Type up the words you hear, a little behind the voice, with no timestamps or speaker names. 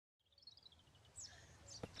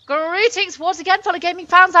Greetings once again, fellow gaming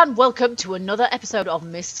fans, and welcome to another episode of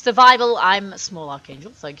Mist Survival. I'm Small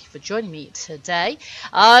Archangel. Thank you for joining me today.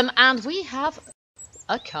 And we have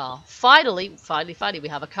a car. Finally, we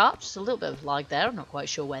have a car. Just a little bit of lag there. I'm not quite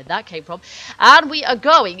sure where that came from. And we are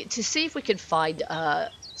going to see if we can find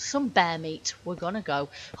some bear meat. We're going to go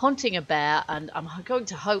hunting a bear, and I'm going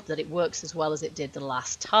to hope that it works as well as it did the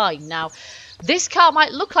last time. Now, this car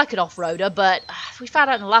might look like an off-roader, but we found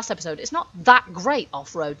out in the last episode it's not that great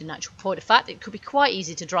off-road in actual point of fact. It could be quite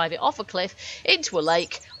easy to drive it off a cliff into a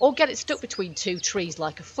lake or get it stuck between two trees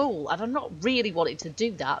like a fool. And I'm not really wanting to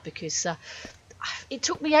do that because it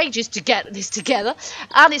took me ages to get this together,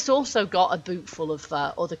 and it's also got a boot full of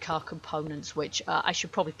other car components, which I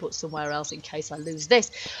should probably put somewhere else in case I lose this.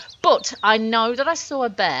 But I know that I saw a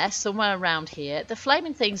bear somewhere around here. The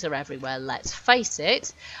flaming things are everywhere, let's face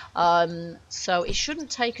it. So it shouldn't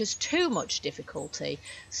take us too much difficulty,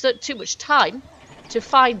 so too much time to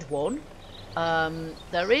find one.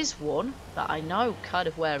 There is one that I know kind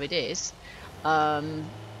of where it is.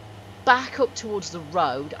 Back up towards the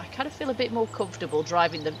road. I kind of feel a bit more comfortable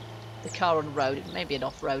driving the car on the road. It may be an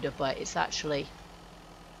off-roader, but it's actually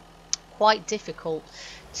quite difficult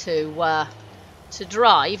to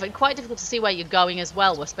drive, and quite difficult to see where you're going as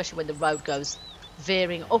well, especially when the road goes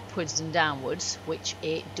veering upwards and downwards, which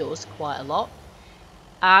it does quite a lot.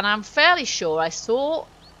 And I'm fairly sure I saw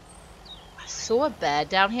a bear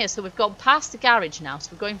down here. So we've gone past the garage now, so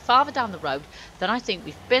we're going farther down the road than I think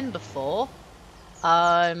we've been before.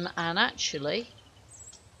 And actually,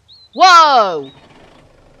 whoa!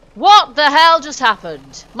 What the hell just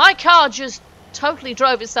happened? My car just totally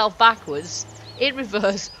drove itself backwards in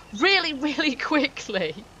reverse really, really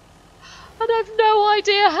quickly. And I've no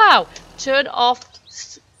idea how. Turn off,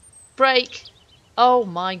 brake. Oh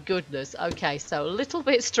my goodness. Okay, so a little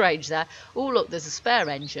bit strange there. Oh, look, there's a spare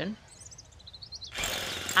engine.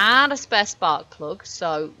 And a spare spark plug,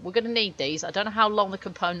 so we're going to need these. I don't know how long the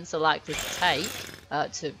components are likely to take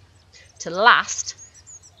to last.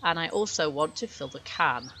 And I also want to fill the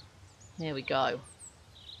can. Here we go.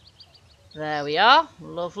 There we are.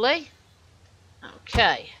 Lovely.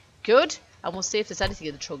 Okay, good. And we'll see if there's anything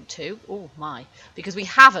in the trunk too. Oh my, because we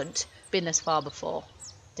haven't been this far before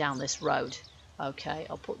down this road. Okay,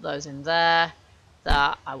 I'll put those in there.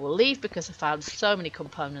 That I will leave because I found so many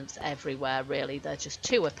components everywhere, really. They're just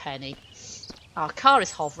two a penny. Our car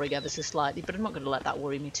is hovering ever so slightly, but I'm not going to let that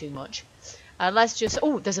worry me too much. Let's just...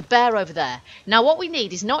 Oh, there's a bear over there. Now, what we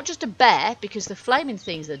need is not just a bear, because the flaming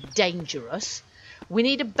things are dangerous. We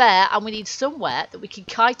need a bear, and we need somewhere that we can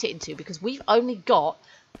kite it into, because we've only got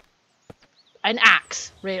an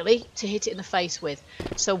axe, really, to hit it in the face with.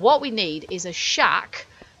 So what we need is a shack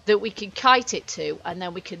that we can kite it to, and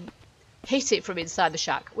then we can hit it from inside the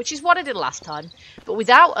shack, which is what I did last time. But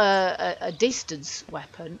without a distance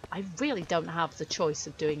weapon, I really don't have the choice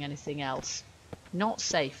of doing anything else. Not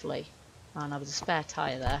safely. And there was a spare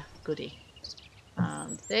tyre there. Goody.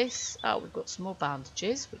 And this. Oh, we've got some more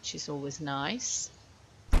bandages, which is always nice.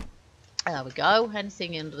 There we go.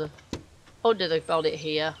 Anything under the bonnet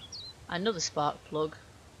here. Another spark plug.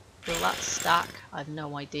 Will that stack? I have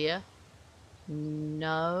no idea.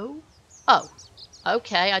 No. Oh.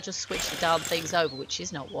 Okay, I just switched the darn things over, which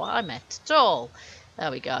is not what I meant at all.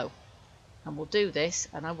 There we go. And we'll do this,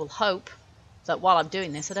 and I will hope that while I'm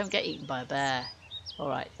doing this, I don't get eaten by a bear.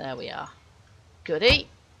 Alright, there we are. Goody.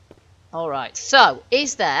 Alright, so,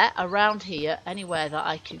 is there, around here, anywhere that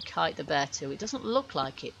I can kite the bear to? It doesn't look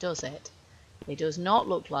like it, does it? It does not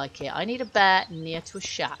look like it. I need a bear near to a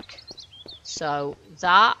shack. So,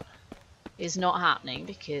 that is not happening,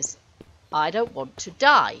 because I don't want to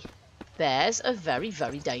die. Bears are very,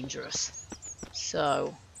 very dangerous.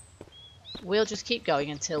 So we'll just keep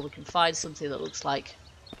going until we can find something that looks like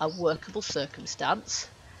a workable circumstance.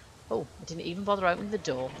 Oh, I didn't even bother opening the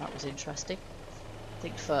door. That was interesting. I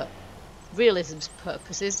think for realism's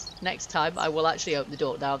purposes, next time I will actually open the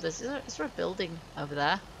door. Now, is there a building over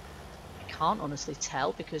there? I can't honestly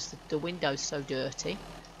tell because the window's so dirty.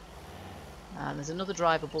 And there's another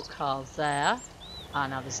drivable car there.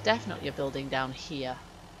 And now there's definitely a building down here.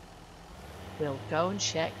 We'll go and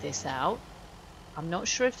check this out. I'm not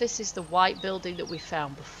sure if this is the white building that we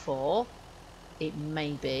found before. It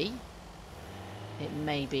may be. It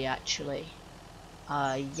may be, actually.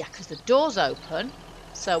 Yeah, because the door's open.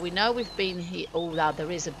 So we know we've been here. Oh, now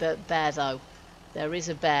there is a bear, though. There is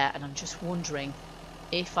a bear, and I'm just wondering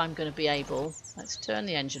if I'm going to be able... Let's turn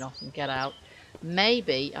the engine off and get out.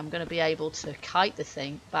 Maybe I'm going to be able to kite the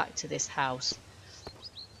thing back to this house.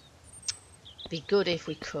 Be good if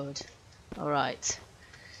we could. Alright.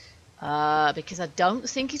 Because I don't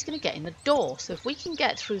think he's going to get in the door. So if we can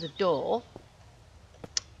get through the door,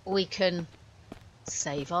 we can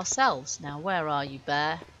save ourselves. Now, where are you,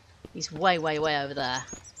 bear? He's way, way, way over there.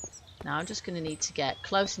 Now, I'm just going to need to get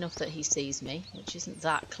close enough that he sees me, which isn't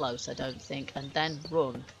that close, I don't think, and then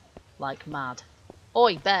run like mad.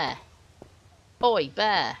 Oi, bear! Oi,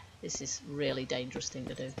 bear! This is a really dangerous thing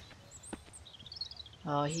to do.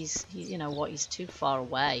 Oh, he's you know what? He's too far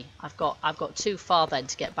away. I've got too far then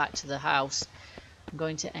to get back to the house. I'm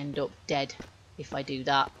going to end up dead if I do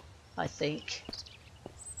that, I think.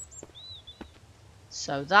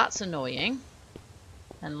 So that's annoying.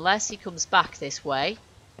 Unless he comes back this way,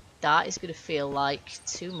 that is going to feel like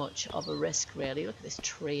too much of a risk, really. Look at this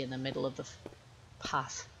tree in the middle of the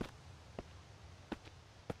path.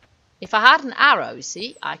 If I had an arrow, you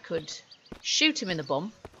see, I could shoot him in the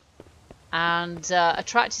bum and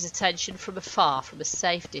attract his attention from afar, from a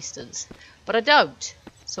safe distance. But I don't,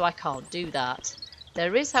 so I can't do that.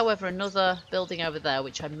 There is, however, another building over there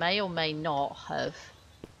which I may or may not have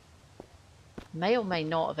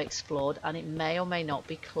explored, and it may or may not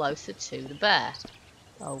be closer to the bear.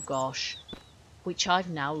 Oh gosh, which I've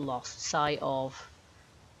now lost sight of.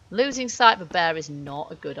 Losing sight of a bear is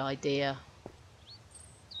not a good idea.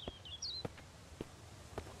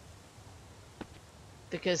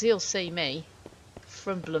 Because he'll see me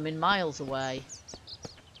from blooming miles away.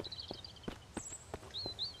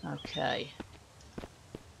 Okay.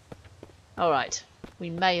 Alright. We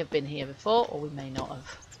may have been here before, or we may not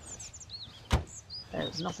have.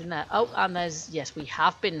 There's nothing there. Oh, and there's... Yes, we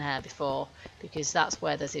have been there before, because that's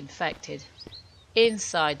where there's infected.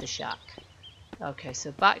 Inside the shack. Okay,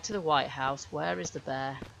 so back to the White House. Where is the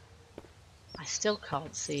bear? I still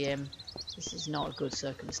can't see him. This is not a good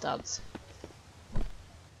circumstance.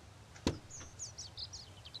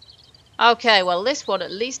 Okay, well this one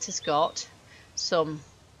at least has got some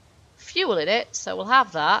fuel in it, so we'll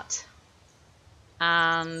have that.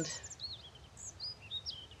 And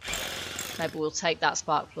maybe we'll take that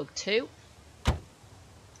spark plug too.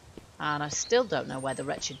 And I still don't know where the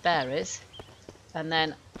wretched bear is. And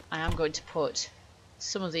then I am going to put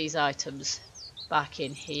some of these items back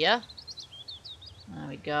in here. There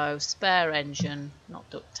we go, spare engine, not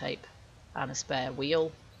duct tape, and a spare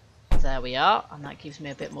wheel. There we are, and that gives me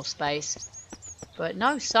a bit more space. But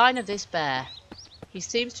no sign of this bear. He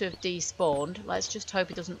seems to have despawned. Let's just hope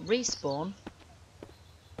he doesn't respawn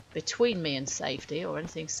between me and safety or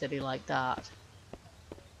anything silly like that.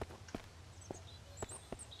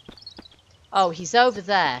 Oh, he's over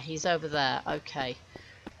there. He's over there. Okay.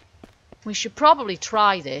 We should probably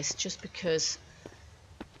try this just because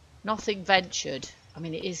nothing ventured. I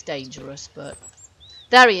mean, it is dangerous, but...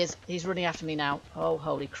 There he is. He's running after me now. Oh,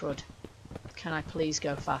 holy crud. Can I please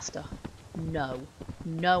go faster? No.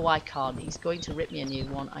 No, I can't. He's going to rip me a new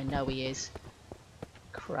one. I know he is.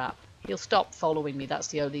 Crap. He'll stop following me. That's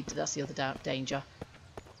the other danger.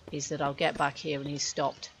 Is that I'll get back here and he's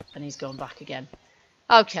stopped and he's gone back again.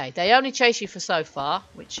 Okay, they only chase you for so far,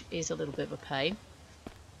 which is a little bit of a pain.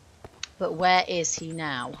 But where is he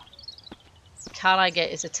now? Can I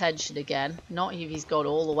get his attention again? Not if he's gone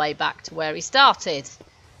all the way back to where he started.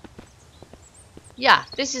 Yeah,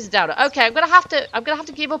 this is a downer. Okay, I'm gonna have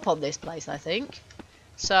to give up on this place, I think.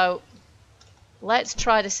 So let's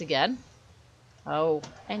try this again. Oh,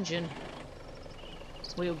 engine.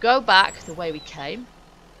 We'll go back the way we came.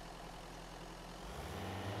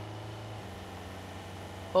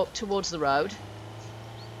 Up towards the road.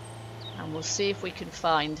 And we'll see if we can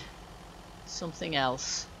find something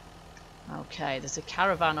else. Okay, there's a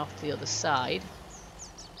caravan off the other side.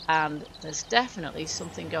 And there's definitely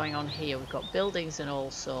something going on here. We've got buildings and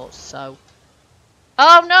all sorts, so...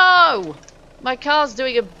 Oh no! My car's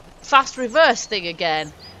doing a fast reverse thing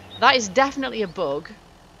again. That is definitely a bug,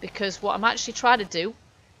 because what I'm actually trying to do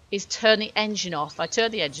is turn the engine off. I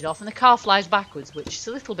turn the engine off and the car flies backwards, which is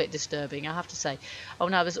a little bit disturbing, I have to say. Oh,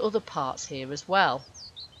 now there's other parts here as well.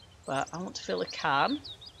 But I want to fill a can.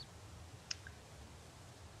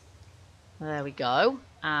 There we go.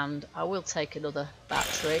 And I will take another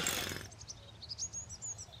battery.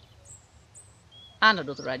 And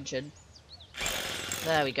another engine.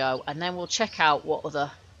 There we go. And then we'll check out what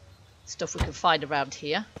other stuff we can find around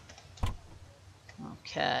here.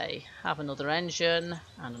 Okay, have another engine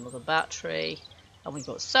and another battery. And we've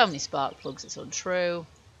got so many spark plugs, it's untrue.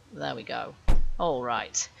 There we go.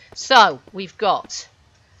 Alright, so we've got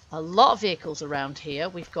a lot of vehicles around here.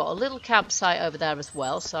 We've got a little campsite over there as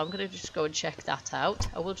well, so I'm going to just go and check that out.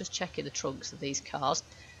 I will just check in the trunks of these cars.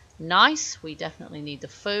 Nice, we definitely need the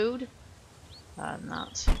food. And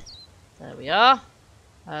that, there we are.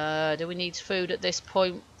 Do we need food at this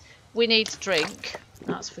point? We need to drink,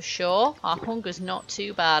 that's for sure. Our hunger's not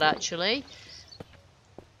too bad, actually.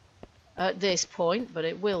 at this point, but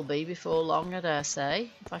it will be before long, I dare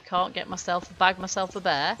say, if I can't get bag myself a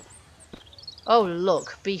bear. Oh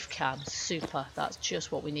look, beef can, super, that's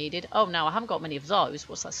just what we needed. Oh, now I haven't got many of those.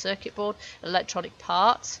 What's that? Circuit board, electronic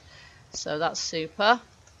parts, so that's super.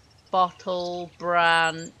 Bottle,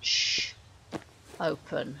 branch,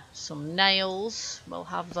 open. Some nails, we'll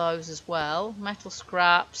have those as well. Metal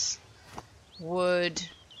scraps, wood.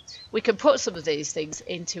 We can put some of these things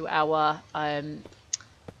into our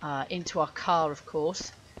car, of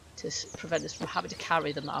course, to prevent us from having to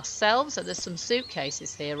carry them ourselves. And there's some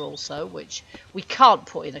suitcases here also, which we can't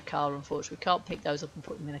put in a car, unfortunately. We can't pick those up and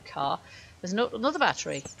put them in a car. There's another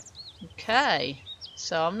battery. Okay,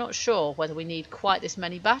 so I'm not sure whether we need quite this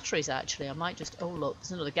many batteries, actually. I might just... Oh, look,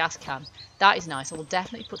 there's another gas can. That is nice. I will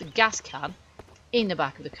definitely put the gas can in the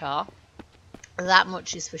back of the car. That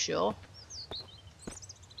much is for sure.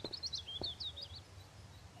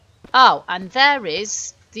 Oh, and there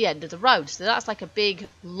is the end of the road. So that's like a big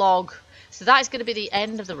log. So that is going to be the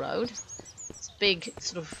end of the road. It's a big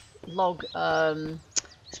sort of log.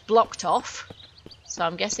 It's blocked off. So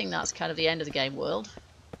I'm guessing that's kind of the end of the game world.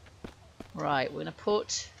 Right, we're going to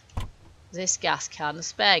put this gas can, the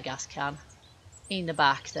spare gas can, in the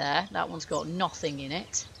back there. That one's got nothing in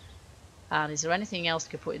it. And is there anything else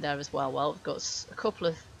we could put in there as well? Well, we've got a couple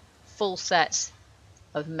of full sets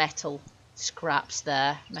of metal scraps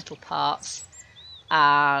there, metal parts,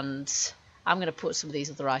 and I'm going to put some of these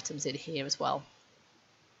other items in here as well.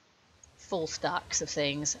 Full stacks of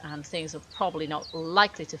things, and things I'm probably not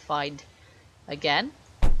likely to find again.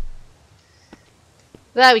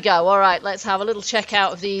 There we go. Alright, let's have a little check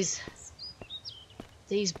out of these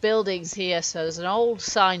buildings here. So there's an old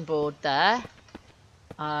signboard there.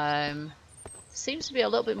 Seems to be a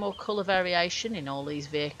little bit more colour variation in all these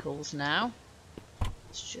vehicles now.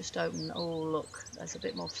 Let's just open. Oh look, there's a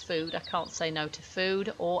bit more food. I can't say no to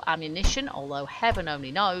food or ammunition, although heaven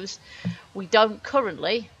only knows we don't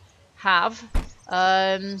currently have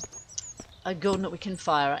a gun that we can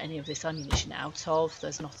fire any of this ammunition out of.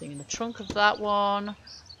 There's nothing in the trunk of that one,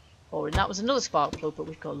 or in that was another spark plug, but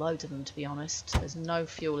we've got loads of them, to be honest. There's no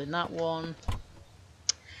fuel in that one.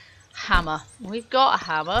 Hammer, we've got a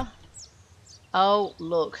hammer. Oh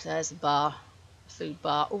look, there's a bar, food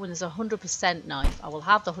bar. Oh, and there's a 100% knife. I will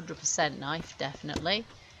have the 100% knife, definitely.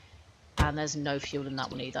 And there's no fuel in that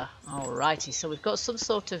one either. Alrighty, so we've got some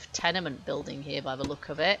sort of tenement building here by the look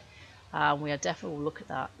of it. We are definitely will look at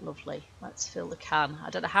that. Lovely. Let's fill the can. I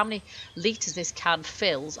don't know how many litres this can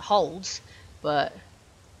holds, but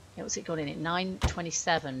what's it got in it?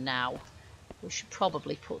 927 now. We should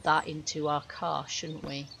probably put that into our car, shouldn't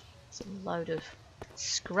we? There's a load of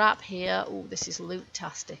scrap here. Oh, this is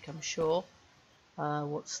loot-tastic, I'm sure.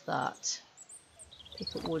 What's that?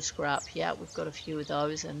 Pick up wood scrap. Yeah, we've got a few of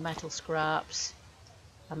those, and metal scraps.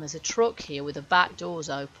 And there's a truck here with the back doors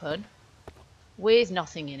open, with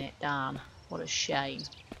nothing in it. Darn, what a shame.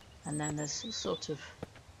 And then there's some sort of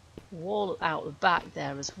wall out the back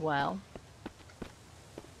there as well.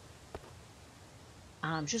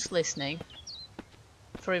 And I'm just listening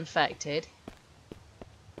for infected,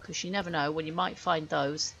 because you never know when you might find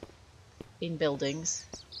those in buildings.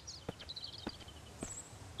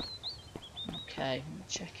 Okay,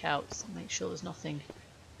 check out, make sure there's nothing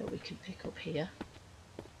that we can pick up here.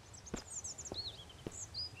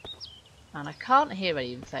 And I can't hear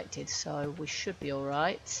any infected, so we should be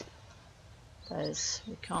alright.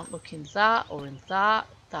 We can't look in that or in that.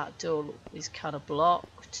 That door is kind of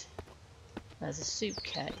blocked. There's a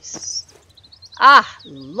suitcase. Ah,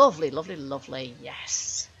 lovely, lovely, lovely.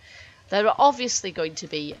 Yes. There are obviously going to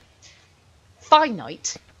be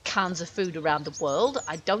finite cans of food around the world.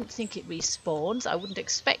 I don't think it respawns. I wouldn't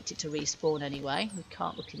expect it to respawn anyway. We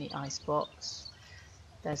can't look in the icebox.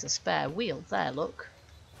 There's a spare wheel there, look.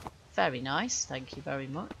 Very nice, thank you very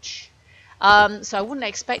much. So I wouldn't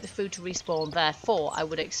expect the food to respawn, therefore I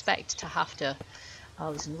would expect to have to...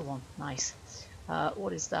 Oh, there's another one, nice.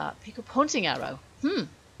 What is that? Pick up hunting arrow.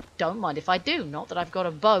 Don't mind if I do. Not that I've got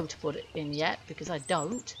a bow to put it in yet, because I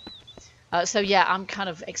don't. So yeah, I'm kind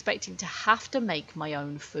of expecting to have to make my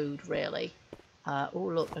own food, really. Oh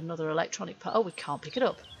look, another electronic part. Oh, we can't pick it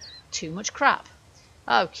up. Too much crap.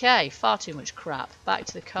 Okay, far too much crap. Back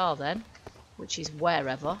to the car then, which is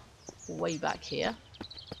wherever. Way back here.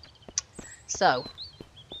 So,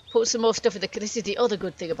 put some more stuff in the... This is the other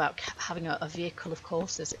good thing about having a vehicle, of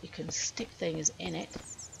course, is that you can stick things in it.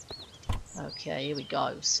 Okay, here we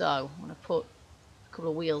go. So, I'm going to put a couple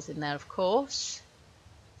of wheels in there, of course.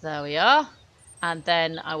 There we are. And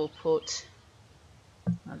then I will put...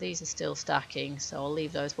 Now, these are still stacking, so I'll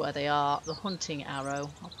leave those where they are. The hunting arrow,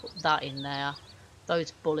 I'll put that in there.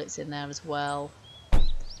 Those bullets in there as well.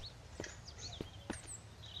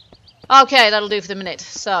 Okay, that'll do for the minute.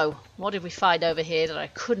 So, what did we find over here that I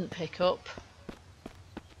couldn't pick up?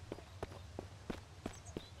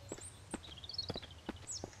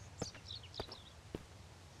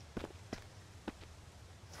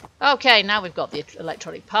 Okay, now we've got the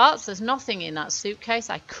electronic parts. There's nothing in that suitcase.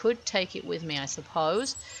 I could take it with me, I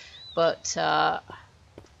suppose, but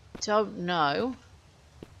don't know.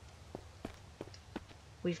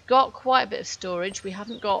 We've got quite a bit of storage. We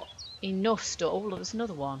haven't got enough store. Oh, look, there's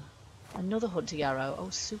another one. Another hunting arrow. Oh,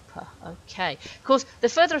 super. Okay. Of course, the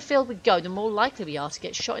further afield we go, the more likely we are to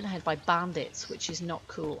get shot in the head by bandits, which is not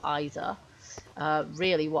cool either.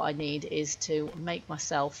 Really, what I need is to make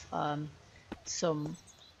myself some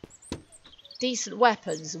decent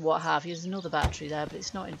weapons and what have you. There's another battery there, but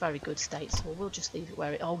it's not in very good state, so we'll just leave it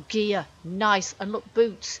where it... Oh, gear. Nice. And look,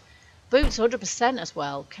 boots. Boots 100% as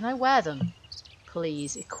well. Can I wear them?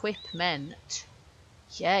 Please. Equipment.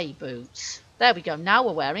 Yay, boots. There we go. Now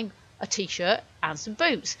we're wearing a t-shirt and some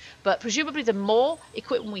boots. But presumably the more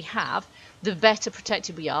equipment we have, the better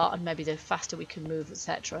protected we are, and maybe the faster we can move,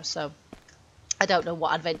 etc. So I don't know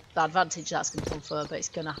what advantage that's going to confer, but it's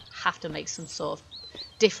going to have to make some sort of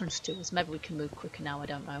difference to us. Maybe we can move quicker now, I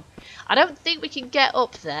don't know. I don't think we can get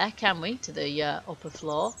up there, can we, to the upper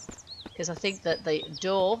floor, because I think that the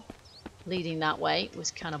door leading that way was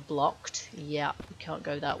kind of blocked. Yeah, we can't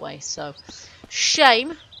go that way, so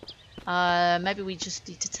shame. Maybe we just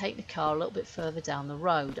need to take the car a little bit further down the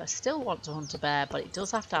road. I still want to hunt a bear, but it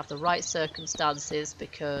does have to have the right circumstances,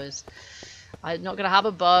 because I'm not going to have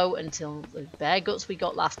a bow until the bear guts we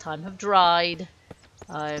got last time have dried,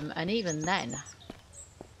 and even then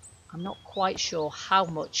I'm not quite sure how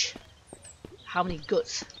many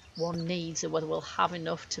guts one needs, or whether we'll have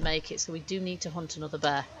enough to make it. So we do need to hunt another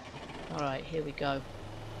bear. Alright, here we go.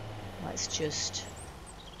 Let's just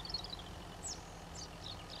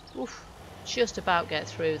about get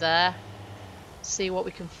through there. See what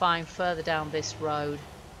we can find further down this road.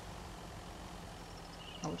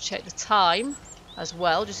 I'll check the time as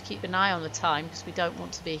well. Just keep an eye on the time, because we don't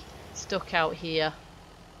want to be stuck out here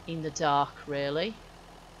in the dark, really.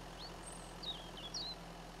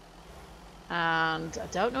 And I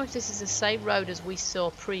don't know if this is the same road as we saw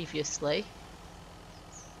previously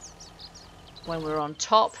when we were on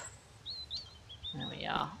top. There we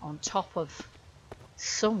are, on top of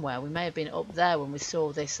somewhere. We may have been up there when we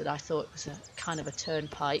saw this, and I thought it was a kind of a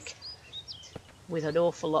turnpike with an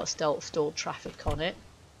awful lot of stalled traffic on it.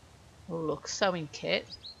 Oh look, sewing kit.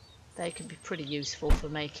 They can be pretty useful for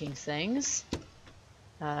making things.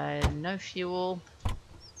 No fuel.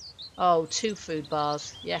 Oh, 2 food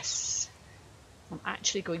bars. Yes. I'm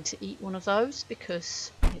actually going to eat one of those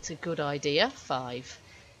because it's a good idea. 5.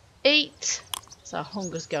 Eat. So our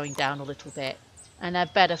hunger's going down a little bit. And they're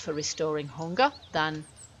better for restoring hunger than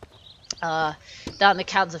the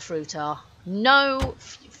cans of fruit are. No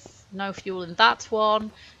fuel in that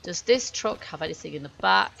one. Does this truck have anything in the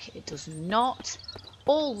back? It does not.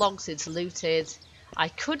 All logs is looted. I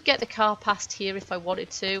could get the car past here if I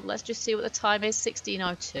wanted to. Let's just see what the time is.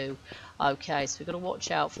 16:02. Okay, so we've got to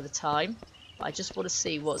watch out for the time. But I just want to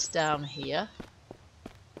see what's down here.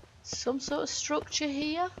 Some sort of structure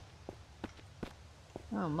here.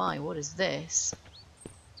 Oh my, what is this?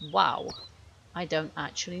 Wow. I don't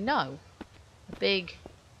actually know. A big...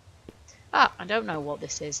 Ah, I don't know what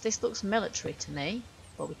this is. This looks military to me,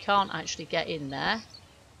 but we can't actually get in there.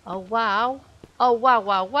 Oh wow. Oh wow,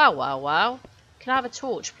 wow, wow, wow, wow. Can I have a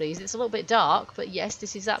torch, please? It's a little bit dark, but yes,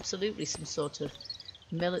 this is absolutely some sort of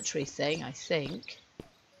military thing, I think.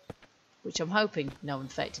 Which I'm hoping no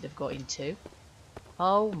infected have got into.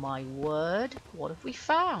 Oh my word. What have we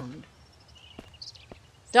found?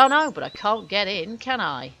 Don't know, but I can't get in, can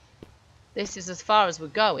I? This is as far as we're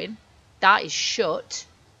going. That is shut.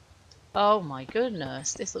 Oh my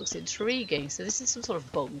goodness, this looks intriguing. So this is some sort of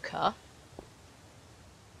bunker.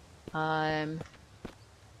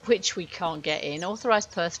 Which we can't get in.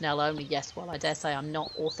 Authorised personnel only. Yes, well, I dare say I'm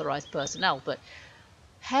not authorised personnel, but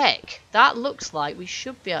heck, that looks like we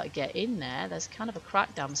should be able to get in there. There's kind of a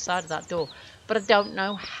crack down the side of that door, but I don't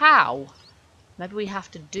know how. Maybe we have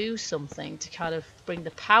to do something to kind of bring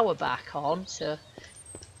the power back on to...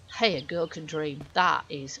 Hey, a girl can dream. That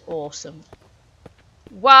is awesome.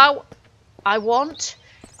 Wow. I want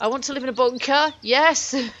to live in a bunker.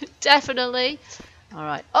 Yes, definitely. All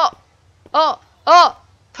right. Oh,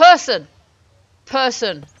 person.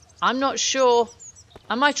 I'm not sure.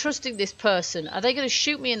 Am I trusting this person? Are they going to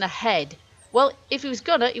shoot me in the head? Well, if he was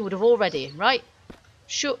gonna, he would have already, right?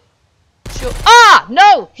 Shoot. Ah,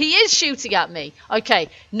 no, he is shooting at me. Okay,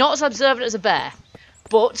 not as observant as a bear,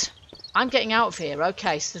 but I'm getting out of here.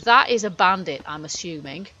 Okay, so that is a bandit, I'm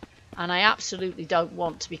assuming. And I absolutely don't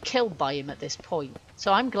want to be killed by him at this point.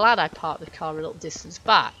 So I'm glad I parked the car a little distance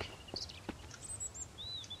back.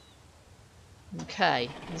 Okay,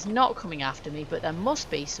 he's not coming after me, but there must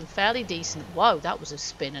be some fairly decent... Whoa, that was a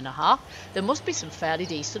spin and a half. There must be some fairly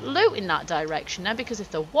decent loot in that direction now, because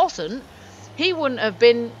if there wasn't, he wouldn't have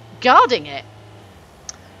been guarding it.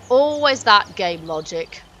 Always that game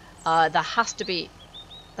logic. There has to be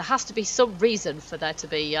some reason for there to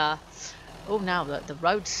be... Oh, now the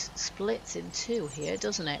road splits in two here,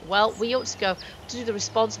 doesn't it? Well, we ought to go to do the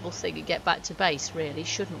responsible thing and get back to base, really,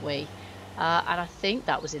 shouldn't we? And I think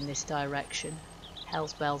that was in this direction.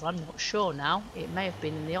 Hell's bells, I'm not sure now. It may have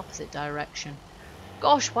been in the opposite direction.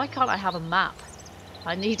 Gosh, why can't I have a map?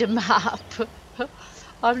 I need a map.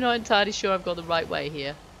 I'm not entirely sure I've got the right way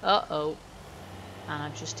here. Uh-oh. And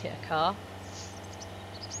I've just hit a car.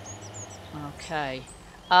 Okay.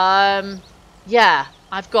 Yeah,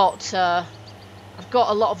 I've got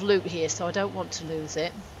a lot of loot here, so I don't want to lose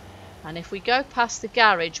it. And if we go past the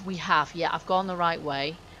garage, we have. Yeah, I've gone the right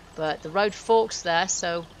way. But the road forks there,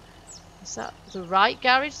 so... Is that the right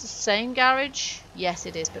garage? The same garage? Yes,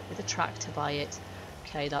 it is, but with a tractor by it.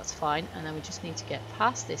 Okay, that's fine. And then we just need to get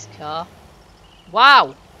past this car.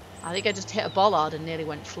 Wow! I think I just hit a bollard and nearly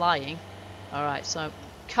went flying. Alright, so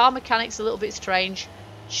car mechanic's a little bit strange.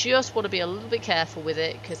 Just want to be a little bit careful with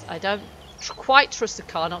it, because I don't quite trust the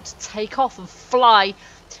car not to take off and fly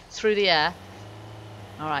through the air.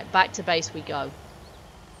 Alright, back to base we go.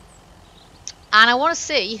 And I want to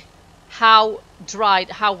see how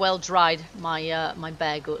well dried my my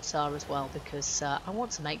bear guts are as well, because I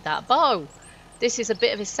want to make that bow. This is a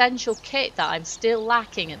bit of essential kit that I'm still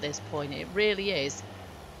lacking at this point. It really is.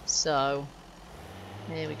 So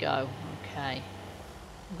here we go. Okay,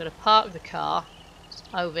 I'm going to park the car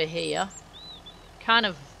over here, kind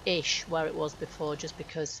of ish where it was before, just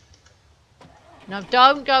because. No,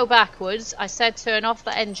 don't go backwards. I said turn off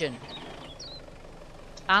the engine.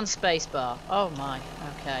 And spacebar. Oh my.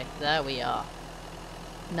 Okay, there we are.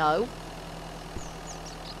 No.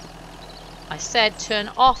 I said turn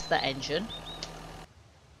off the engine.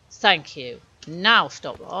 Thank you. Now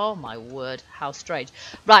stop. Oh my word, how strange.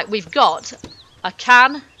 Right, we've got a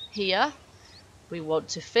can here. We want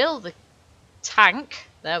to fill the tank.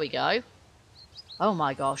 There we go. Oh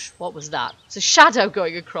my gosh, what was that? It's a shadow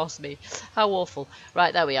going across me. How awful.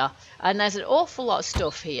 Right, there we are. And there's an awful lot of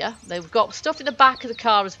stuff here. They've got stuff in the back of the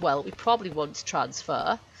car as well. We probably want to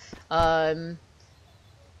transfer. But,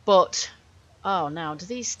 oh, now, do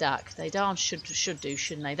these stack? They darn should do,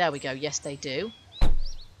 shouldn't they? There we go. Yes, they do. I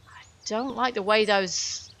don't like the way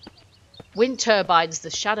those wind turbines, the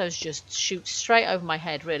shadows just shoot straight over my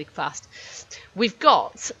head really fast. We've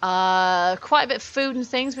got quite a bit of food and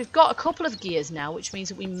things. We've got a couple of gears now, which means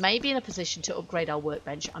that we may be in a position to upgrade our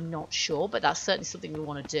workbench. I'm not sure, but that's certainly something we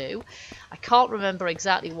want to do. I can't remember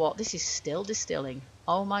exactly what. This is still distilling.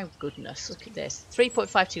 Oh my goodness, look at this.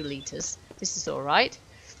 3.52 litres. This is all right.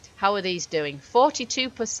 How are these doing?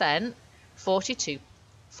 42%. 42%.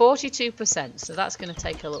 So that's going to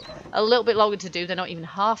take a little bit longer to do. They're not even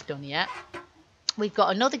half done yet. We've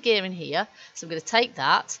got another gear in here, so I'm going to take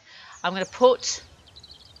that. I'm going to put...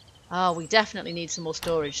 Oh, we definitely need some more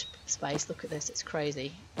storage space. Look at this, it's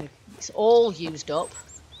crazy. It's all used up.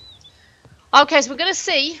 Okay, so we're going to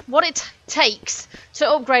see what it takes to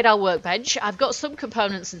upgrade our workbench. I've got some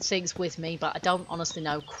components and things with me, but I don't honestly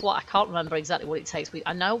know quite. I can't remember exactly what it takes.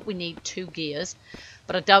 I know we need 2 gears,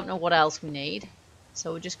 but I don't know what else we need.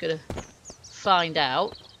 So we're just going to find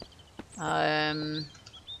out.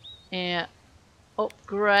 Yeah,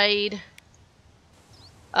 upgrade.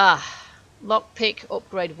 Lockpick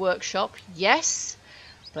upgrade workshop. Yes,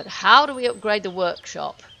 but how do we upgrade the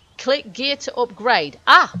workshop? Click gear to upgrade.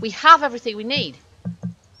 We have everything we need.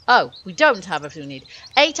 Oh, we don't have everything we need.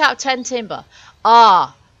 8 out of 10 timber.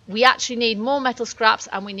 We actually need more metal scraps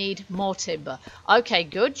and we need more timber. Okay,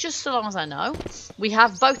 good. Just so long as I know. We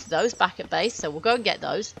have both of those back at base, so we'll go and get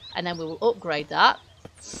those and then we will upgrade that.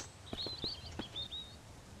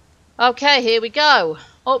 Okay, here we go.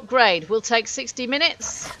 Upgrade will take 60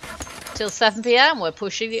 minutes till 7 PM. We're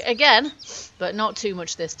pushing it again, but not too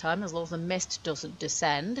much this time, as long as the mist doesn't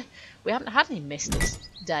descend. We haven't had any mist this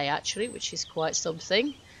day, actually, which is quite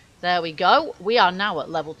something. There we go. We are now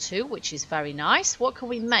at level 2, which is very nice. What can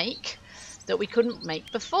we make that we couldn't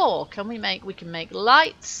make before? We can make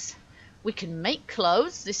lights. We can make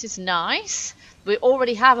clothes. This is nice. We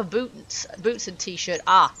already have a boots and t-shirt.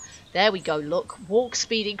 There we go, look. Walk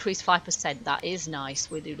speed increase 5%. That is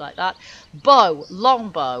nice. We do like that. Bow,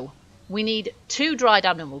 long bow. We need 2 dried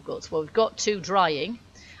animal guts. Well, we've got 2 drying.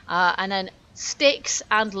 And then Sticks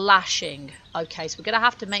and lashing. Okay, so we're going to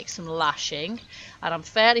have to make some lashing, and I'm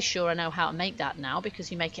fairly sure I know how to make that now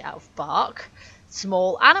because you make it out of bark.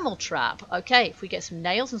 Small animal trap. Okay, if we get some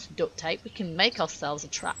nails and some duct tape, we can make ourselves a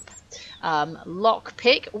trap. Lock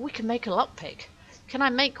pick. Oh, we can make a lock pick. Can I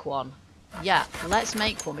make one? Yeah, let's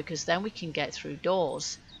make one because then we can get through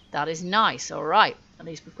doors. That is nice. All right, at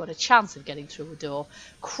least we've got a chance of getting through a door.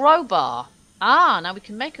 Crowbar. Ah, now we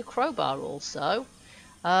can make a crowbar also.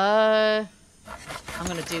 I'm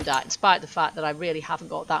going to do that in spite of the fact that I really haven't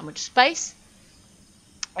got that much space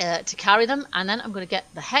to carry them. And then I'm going to get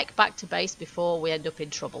the heck back to base before we end up in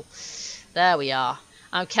trouble. There we are.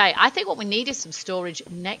 Okay, I think what we need is some storage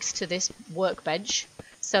next to this workbench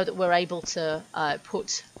so that we're able to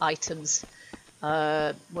put items.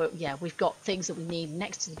 Yeah, we've got things that we need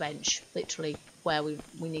next to the bench, literally where we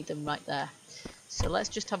need them right there. So let's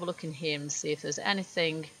just have a look in here and see if there's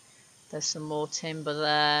anything. There's some more timber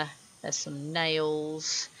there. There's some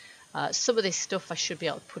nails. Some of this stuff I should be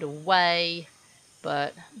able to put away,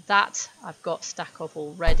 but that I've got stack of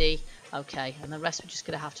already. Okay, and the rest we're just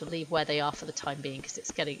going to have to leave where they are for the time being because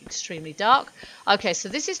it's getting extremely dark. Okay, so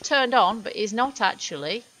this is turned on, but is not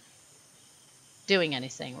actually doing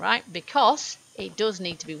anything, right? Because it does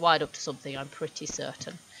need to be wired up to something, I'm pretty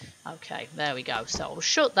certain. Okay, there we go. So I'll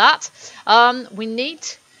shut that.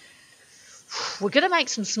 We're going to make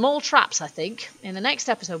some small traps, I think. In the next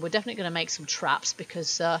episode, we're definitely going to make some traps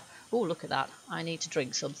because... oh, look at that. I need to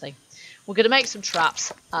drink something. We're going to make some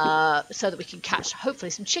traps so that we can catch, hopefully,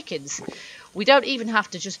 some chickens. We don't even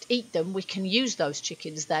have to just eat them. We can use those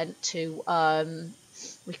chickens then to...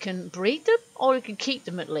 we can breed them or we can keep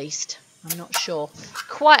them at least. I'm not sure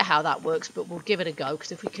quite how that works, but we'll give it a go.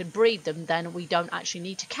 Because if we can breed them, then we don't actually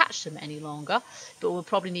need to catch them any longer. But we'll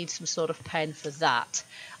probably need some sort of pen for that.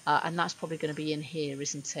 And that's probably going to be in here,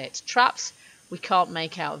 isn't it? Traps we can't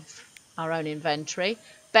make out of our own inventory.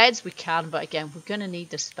 Beds we can, but again, we're going to need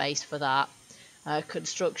the space for that.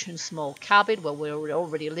 Construction, small cabin. Well, we're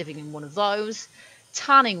already living in one of those.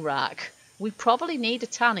 Tanning rack. We probably need a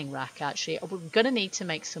tanning rack, actually. We're going to need to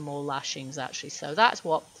make some more lashings, actually. So that's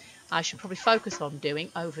what I should probably focus on doing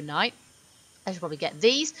overnight. I should probably get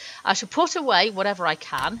these. I shall put away whatever I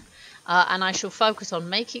can. And I shall focus on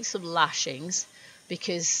making some lashings,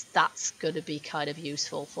 because that's going to be kind of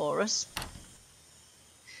useful for us.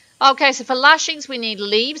 Okay, so for lashings we need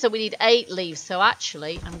leaves, and we need 8 leaves. So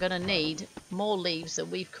actually I'm going to need more leaves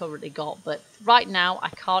than we've currently got. But right now I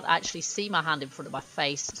can't actually see my hand in front of my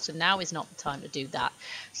face. So now is not the time to do that.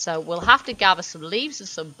 So we'll have to gather some leaves and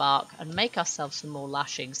some bark and make ourselves some more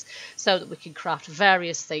lashings so that we can craft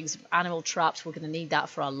various things. Animal traps, we're going to need that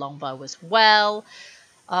for our longbow as well.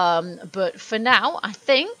 But for now, I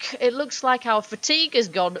think it looks like our fatigue has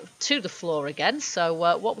gone to the floor again. So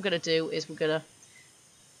what we're going to do is I'm going to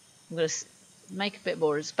make a bit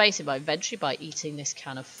more space in my inventory by eating this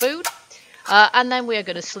can of food. And then we are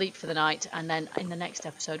going to sleep for the night. And then in the next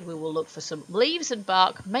episode, we will look for some leaves and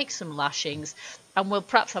bark, make some lashings, and we'll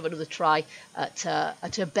perhaps have another try at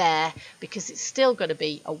a bear, because it's still going to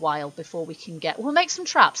be a while before we can get... We'll make some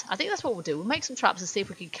traps. I think that's what we'll do. We'll make some traps and see if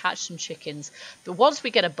we can catch some chickens. But once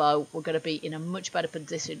we get a bow, we're going to be in a much better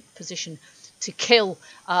position to kill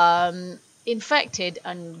infected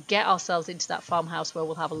and get ourselves into that farmhouse where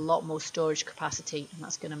we'll have a lot more storage capacity, and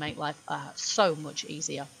that's going to make life so much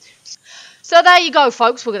easier. So there you go,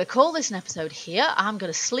 folks. We're going to call this an episode here. I'm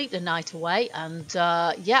going to sleep the night away, and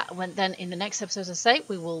yeah, then in the next episode, as I say,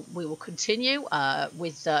 we will continue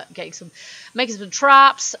with making some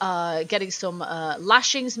traps, getting some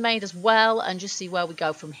lashings made as well, and just see where we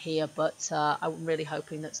go from here. But I'm really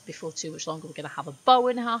hoping that before too much longer, we're going to have a bow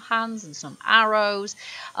in our hands and some arrows,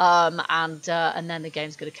 and then the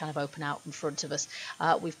game's going to kind of open out in front of us.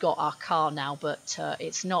 We've got our car now, but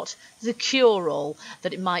it's not the cure-all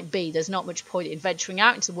that it might be. There's not much point in venturing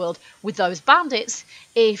out into the world with those bandits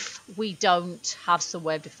if we don't have some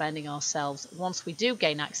way of defending ourselves. Once we do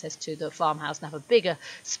gain access to the farmhouse and have a bigger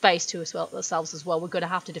space to ourselves as well, we're going to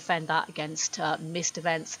have to defend that against mist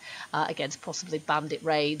events, against possibly bandit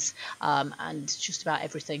raids, and just about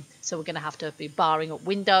everything. So we're going to have to be barring up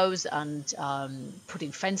windows and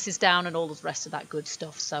putting fences down and all the rest of that good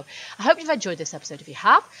stuff. So I hope you've enjoyed this episode. If you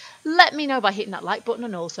have, let me know by hitting that like button,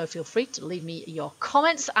 and also feel free to leave me your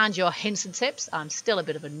comments and your hints and tips. I'm still a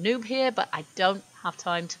bit of a noob here, but I don't have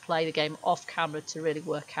time to play the game off camera to really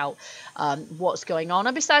work out what's going on.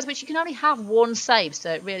 And besides which, you can only have one save,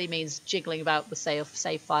 so it really means jiggling about the save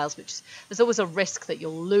files, which there's always a risk that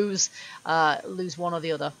you'll lose one or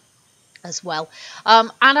the other as well.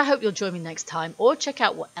 And I hope you'll join me next time, or check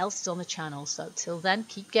out what else is on the channel. So till then,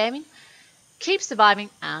 keep gaming, keep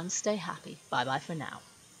surviving, and stay happy. Bye bye for now.